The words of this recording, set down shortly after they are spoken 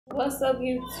What's up,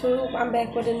 YouTube? I'm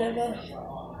back with another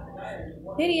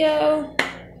video,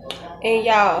 and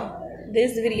y'all,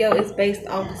 this video is based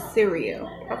off cereal.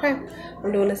 Okay,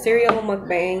 I'm doing a cereal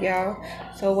mukbang, y'all.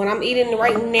 So when I'm eating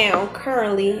right now,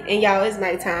 currently, and y'all, it's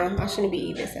nighttime. I shouldn't be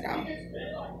eating this at all.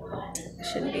 I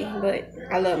shouldn't be, but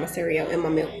I love my cereal and my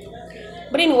milk.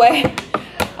 But anyway,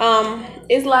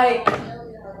 it's like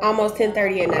almost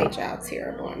 10:30 at night, y'all.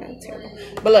 Terrible, I know, terrible.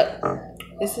 But look,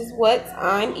 this is what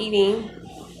I'm eating.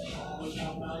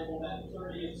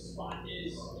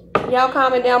 Y'all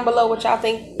comment down below what y'all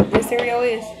think this cereal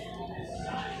is.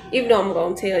 Even though I'm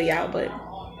gonna tell y'all, but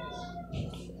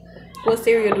what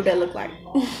cereal do that look like?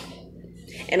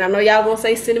 And I know y'all gonna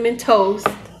say cinnamon toast.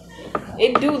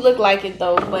 It do look like it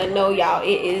though, but no, y'all,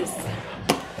 it is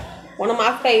one of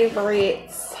my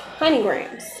favorites. Honey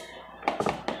grams.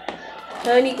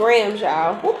 Honey grams,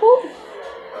 y'all. Whoop, whoop.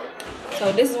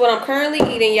 So this is what I'm currently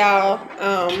eating, y'all.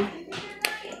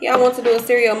 Y'all want to do a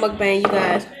cereal mukbang, you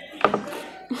guys.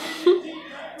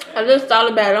 I just thought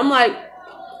about it. I'm like,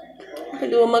 I could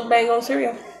do a mukbang on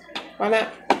cereal. Why not?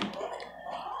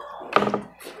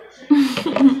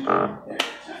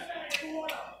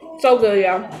 So good,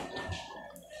 y'all.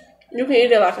 You can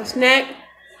eat it like a snack,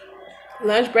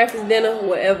 lunch, breakfast, dinner,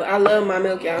 whatever. I love my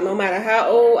milk, y'all. No matter how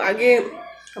old I get,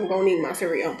 I'm gonna need my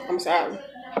cereal. I'm sorry.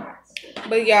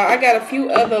 But y'all, I got a few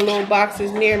other little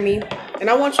boxes near me, and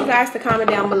I want you guys to comment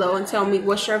down below and tell me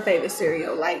what's your favorite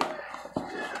cereal. Like,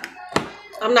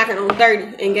 I'm knocking on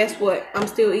 30, and guess what? I'm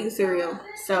still eating cereal.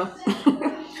 So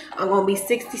I'm gonna be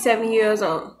 67 years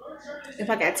old if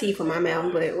I got teeth in my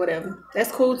mouth, but whatever.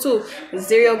 That's cool too. The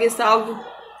cereal gets soggy,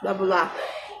 blah blah blah.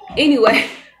 Anyway,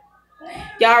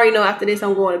 y'all already know after this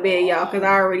I'm going to bed, y'all, because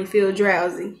I already feel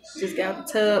drowsy. Just got out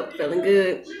the tub, feeling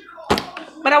good.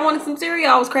 But I wanted some cereal.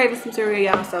 I was craving some cereal,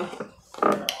 y'all. So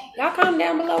y'all comment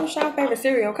down below what's your favorite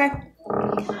cereal, okay?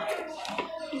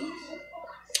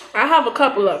 I have a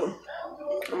couple of them.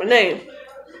 I'm gonna name.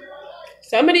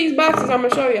 Some of these boxes I'm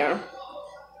gonna show y'all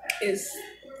is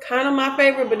kind of my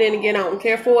favorite, but then again I don't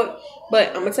care for it. But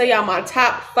I'm gonna tell y'all my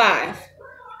top 5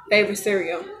 favorite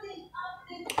cereal.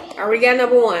 I already got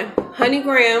number 1, Honey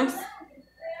Grams,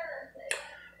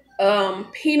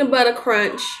 Peanut Butter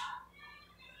Crunch,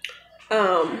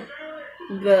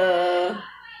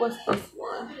 what's this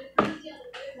one?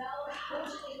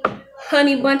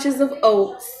 Honey Bunches of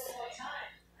Oats,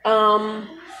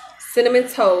 Cinnamon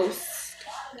Toast,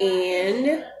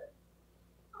 and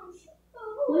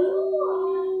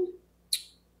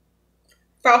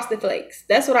Frosted Flakes.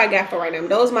 That's what I got for right now.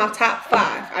 Those are my top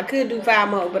 5. I could do 5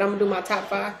 more, but I'm gonna do my top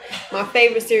 5. My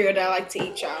favorite cereal that I like to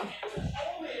eat, y'all.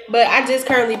 But I just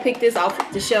currently picked this off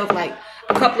the shelf like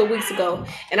a couple of weeks ago,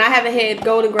 and I haven't had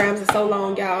Golden Grams in so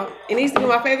long, y'all. And these are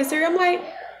my favorite cereal. I'm like,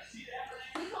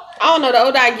 I don't know. The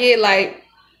older I get, like,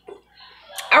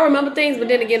 I remember things, but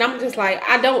then again, I'm just like,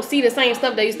 I don't see the same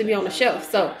stuff that used to be on the shelf.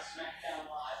 So,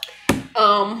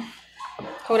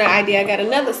 hold on, idea. I got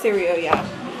another cereal, y'all.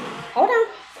 Hold on.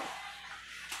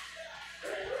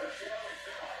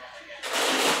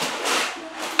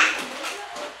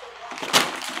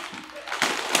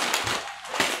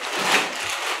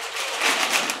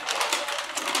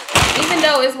 Even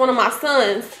though it's one of my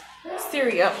son's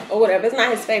cereal or whatever, it's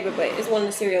not his favorite, but it's one of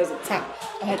the cereals at the top.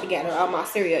 I had to gather all my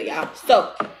cereal, y'all.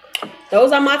 So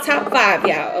those are my top 5,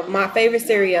 y'all, of my favorite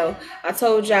cereal. I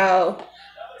told y'all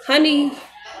honey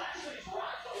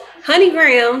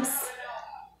grams,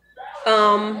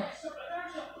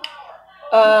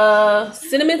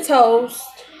 cinnamon toast.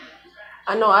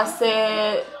 I know I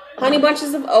said honey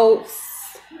bunches of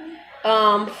oats,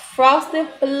 frosted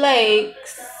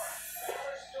flakes,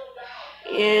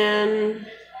 and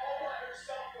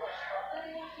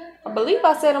I believe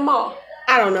I said them all.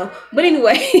 I don't know. But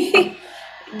anyway,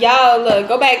 y'all, look,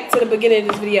 go back to the beginning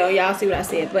of this video. Y'all see what I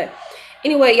said. But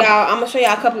anyway, y'all, I'm going to show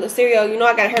y'all a couple of cereal. You know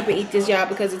I got to hurry and eat this, y'all,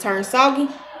 because it turns soggy.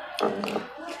 So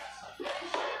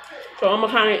I'm going to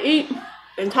kind of eat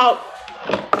and talk.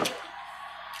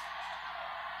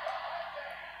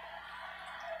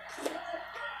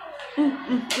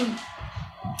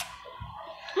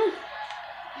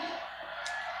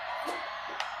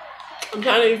 I'm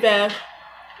trying to eat fast.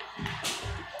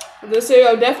 This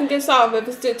cereal definitely gets soft if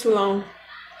it sits too long.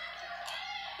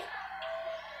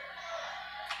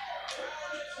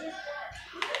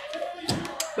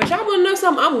 But y'all wanna know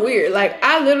something? I'm weird. Like,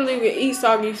 I literally can eat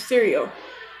soggy cereal.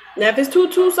 Now, if it's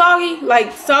too soggy,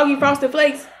 like soggy Frosted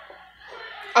Flakes,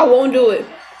 I won't do it.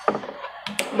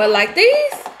 But like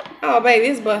these, oh baby,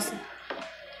 it's busting.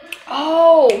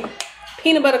 Oh,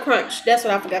 Peanut Butter Crunch. That's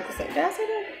what I forgot to say. Did I say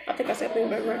that? I think I said Peanut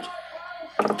Butter Crunch.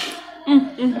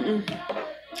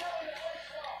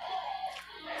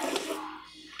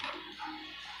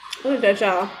 Look at that,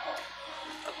 y'all.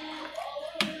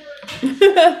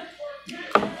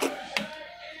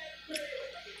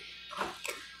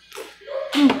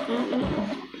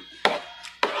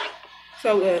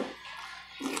 So good.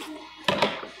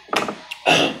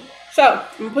 So,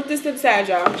 I'm gonna put this to the side,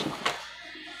 y'all.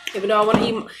 Even though I want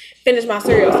to finish my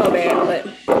cereal so bad, but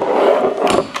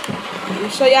let me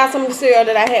show y'all some of the cereal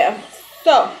that I have.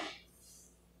 So,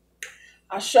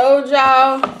 I showed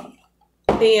y'all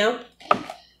them.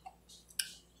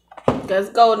 That's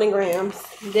Golden Grams.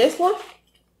 This one,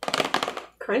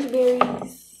 Crunch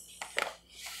Berries.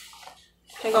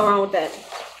 Can't go wrong with that.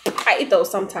 I eat those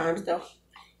sometimes though,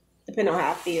 depending on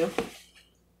how I feel.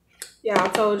 Yeah, I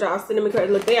told y'all cinnamon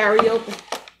crackers. Look, they already open.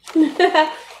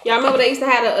 Y'all remember they used to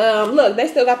have the look, they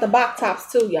still got the box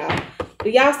tops too, y'all. Do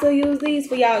y'all still use these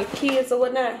for y'all kids or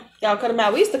whatnot? Y'all cut them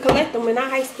out. We used to collect them in our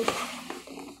high school.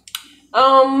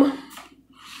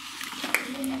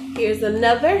 Here's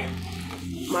another.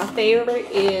 My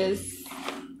favorite is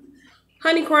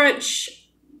Honey Crunch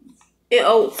and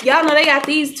oats. Y'all know they got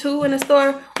these too in the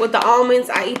store with the almonds.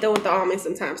 I eat them with the almonds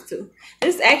sometimes too.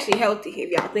 This is actually healthy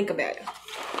if y'all think about it.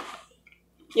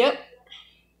 Yep.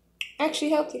 Actually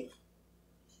healthy.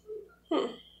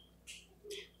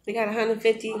 They got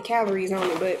 150 calories on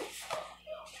it, but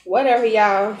whatever,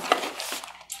 y'all.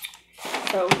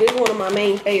 So this is one of my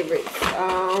main favorites.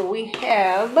 We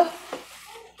have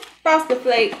Frosted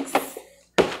Flakes.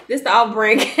 This the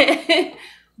off-brand,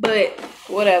 but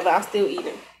whatever, I still eat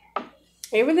them.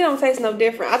 It really don't taste no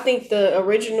different. I think the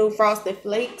original Frosted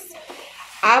Flakes,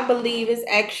 I believe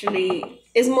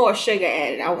it's more sugar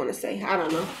added, I want to say. I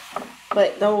don't know.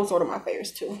 But those are one of my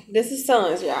favorites too. This is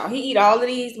Son's, y'all. He eat all of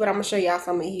these, but I'm going to show y'all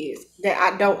some of his that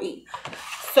I don't eat.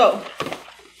 So,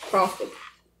 Frosted.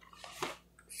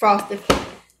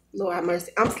 Lord have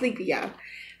mercy. I'm sleepy, y'all.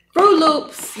 Fruit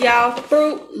Loops, y'all.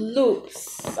 Fruit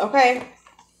Loops. Okay?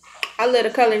 I love the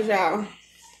colors, y'all.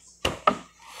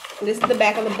 This is the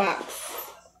back of the box.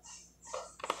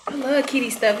 I love kitty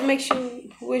stuff. It makes you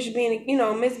wish being,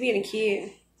 miss being a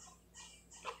kid.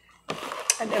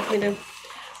 I definitely do.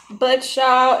 But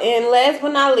y'all, and last but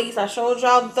not least, I showed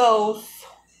y'all those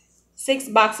 6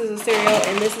 boxes of cereal,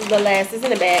 and this is the last. It's in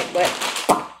the bag, but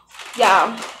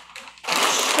y'all,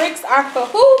 tricks are for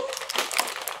who?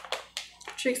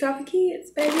 Tricks are for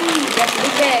kids, baby. That's the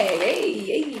big bag.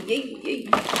 Hey.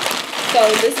 So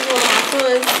this is one of my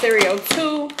son's cereal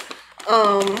too.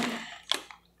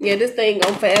 Yeah, this thing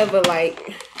gonna forever,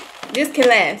 like, this can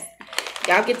last.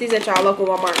 Y'all get these at y'all local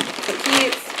Walmart. For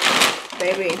kids,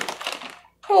 baby.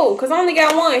 Oh, cause I only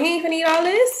got one. He ain't finna eat all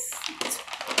this.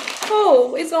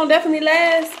 Oh, it's gonna definitely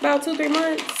last about 2-3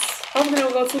 months. Hopefully it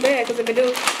don't go too bad, cause if it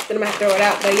do, then I'm gonna have to throw it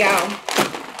out. But y'all,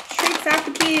 treats out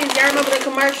for kids. Y'all remember the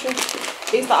commercial?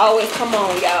 They used to always come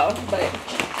on, y'all.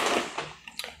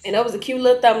 And that was a cute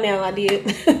little thumbnail I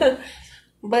did.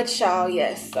 But y'all,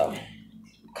 yes. So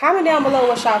comment down below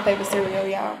what's y'all favorite cereal,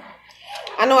 y'all.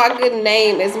 I know I couldn't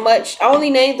name as much. I only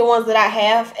named the ones that I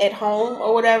have at home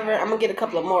or whatever. I'm going to get a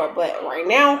couple of more. But right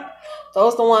now,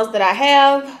 those are the ones that I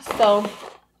have. So,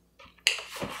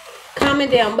 comment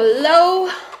down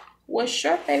below. What's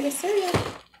your favorite cereal?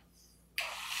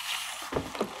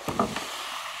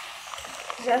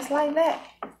 Just like that.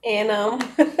 And, I'm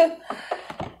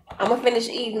going to finish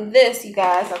eating this, you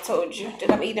guys. I told you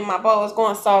that I'm eating my bowl. It's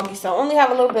going soggy. So, I only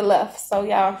have a little bit left. So,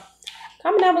 y'all,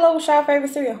 comment down below what's your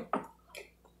favorite cereal.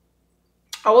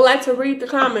 I would like to read the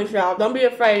comments, y'all. Don't be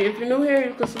afraid. If you're new here,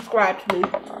 you can subscribe to me.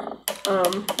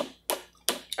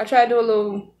 I try to do a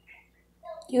little,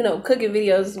 cooking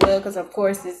videos as well. Because, of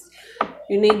course,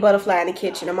 you need butterfly in the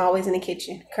kitchen. I'm always in the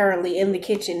kitchen. Currently in the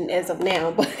kitchen as of now.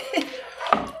 But,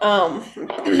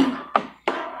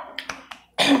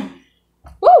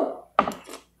 woo!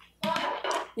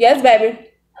 Yes, baby.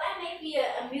 That may be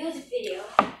a music video.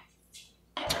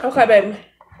 Okay, baby.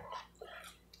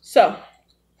 So,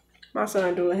 my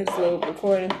son doing his little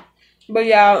recording. But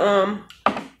y'all,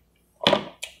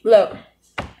 look,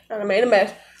 I made a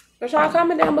mess. But y'all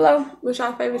comment down below what's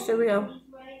y'all favorite cereal.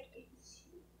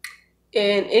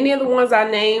 And any of the ones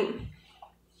I named,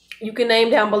 you can name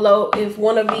down below if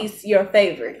one of these your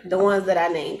favorite. The ones that I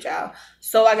named, y'all.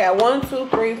 So I got 1, 2,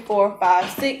 3, 4, 5,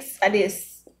 6. I did,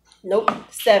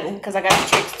 7. Because I got the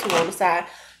tricks 2 on the side.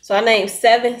 So I named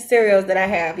 7 cereals that I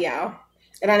have, y'all.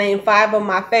 And I named 5 of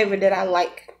my favorite that I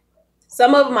like.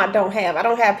 Some of them I don't have. I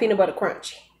don't have peanut butter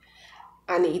crunch.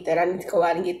 I need that. I need to go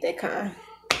out and get that kind.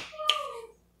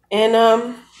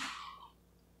 And,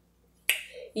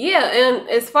 yeah. And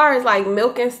as far as, like,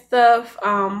 milk and stuff,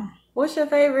 what's your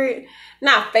favorite?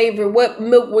 Not favorite. What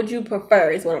milk would you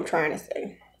prefer is what I'm trying to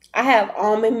say. I have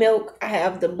almond milk. I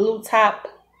have the blue top.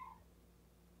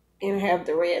 and have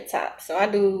the red top. So I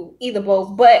do either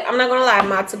both. But I'm not gonna lie,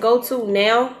 my to-go-to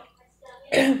now,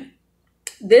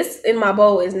 this in my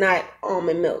bowl is not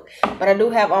almond milk. But I do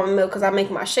have almond milk because I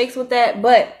make my shakes with that.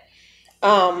 But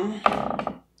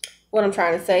what I'm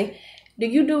trying to say, do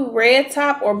you do red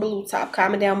top or blue top?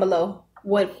 Comment down below.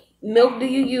 What milk do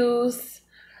you use?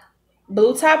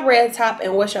 Blue top, red top,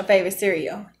 and what's your favorite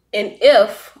cereal? And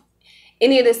if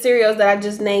any of the cereals that I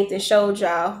just named and showed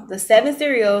y'all, the 7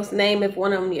 cereals, name if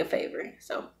one of them your favorite.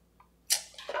 So,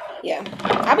 yeah.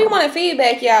 I be wanting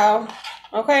feedback, y'all.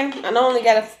 Okay? I know I only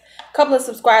got a couple of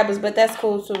subscribers, but that's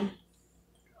cool, too.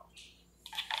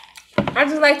 I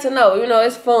just like to know. You know,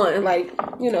 it's fun. Like,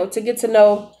 you know, to get to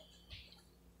know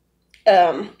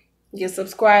your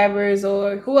subscribers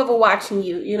or whoever watching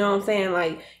you. You know what I'm saying?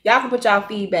 Like, y'all can put y'all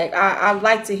feedback. I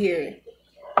like to hear it.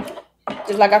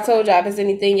 Just like I told y'all, if there's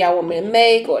anything y'all want me to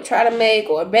make or try to make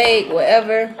or bake,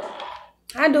 whatever,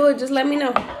 I do it. Just let me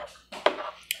know.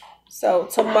 So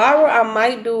tomorrow I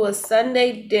might do a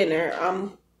Sunday dinner.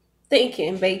 I'm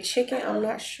thinking baked chicken. I'm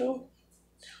not sure.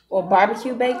 Or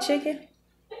barbecue baked chicken.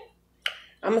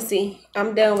 I'm going to see.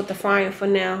 I'm done with the frying for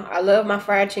now. I love my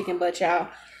fried chicken, but y'all,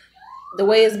 the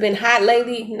way it's been hot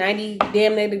lately, 90,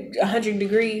 damn near 100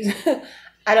 degrees,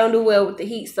 I don't do well with the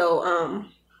heat. So,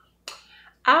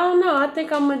 I don't know. I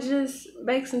think I'm going to just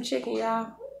bake some chicken,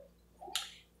 y'all.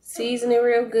 Season it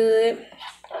real good.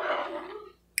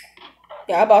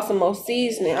 Yeah, I bought some more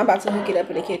seasoning. I'm about to hook it up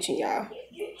in the kitchen, y'all.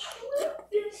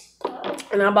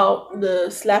 And I bought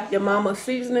the Slap Your Mama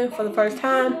seasoning for the first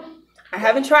time. I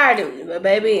haven't tried it, but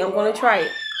baby, I'm going to try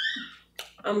it.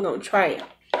 I'm going to try it.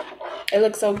 It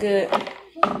looks so good.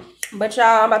 But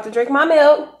y'all, I'm about to drink my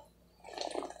milk.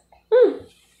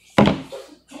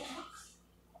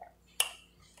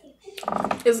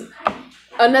 Is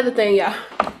another thing, y'all.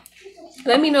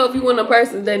 Let me know if you want a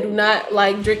person that do not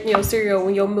like drinking your cereal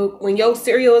when your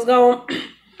cereal is gone.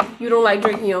 You don't like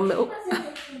drinking your milk.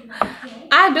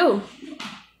 I do.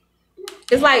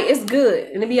 It's like, it's good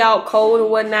and it be all cold and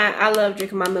whatnot. I love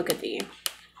drinking my milk at the end.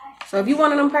 So if you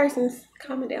one of them persons,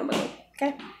 comment down below.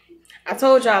 Okay. I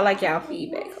told y'all I like y'all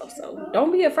feedback, so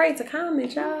don't be afraid to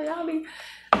comment, y'all. Y'all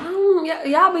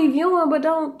be viewing, but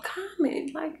don't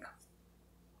comment. Like,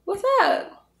 what's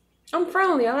up? I'm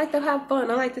friendly. I like to have fun.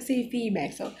 I like to see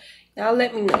feedback. So y'all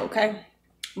let me know, okay?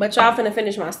 But y'all finna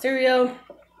finish my cereal.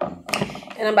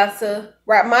 And I'm about to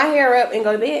wrap my hair up and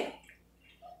go to bed.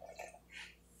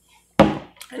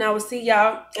 And I will see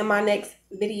y'all in my next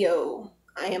video.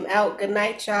 I am out. Good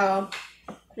night, y'all.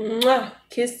 Mwah.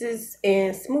 Kisses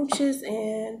and smooches.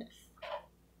 And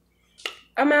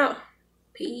I'm out.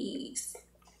 Peace.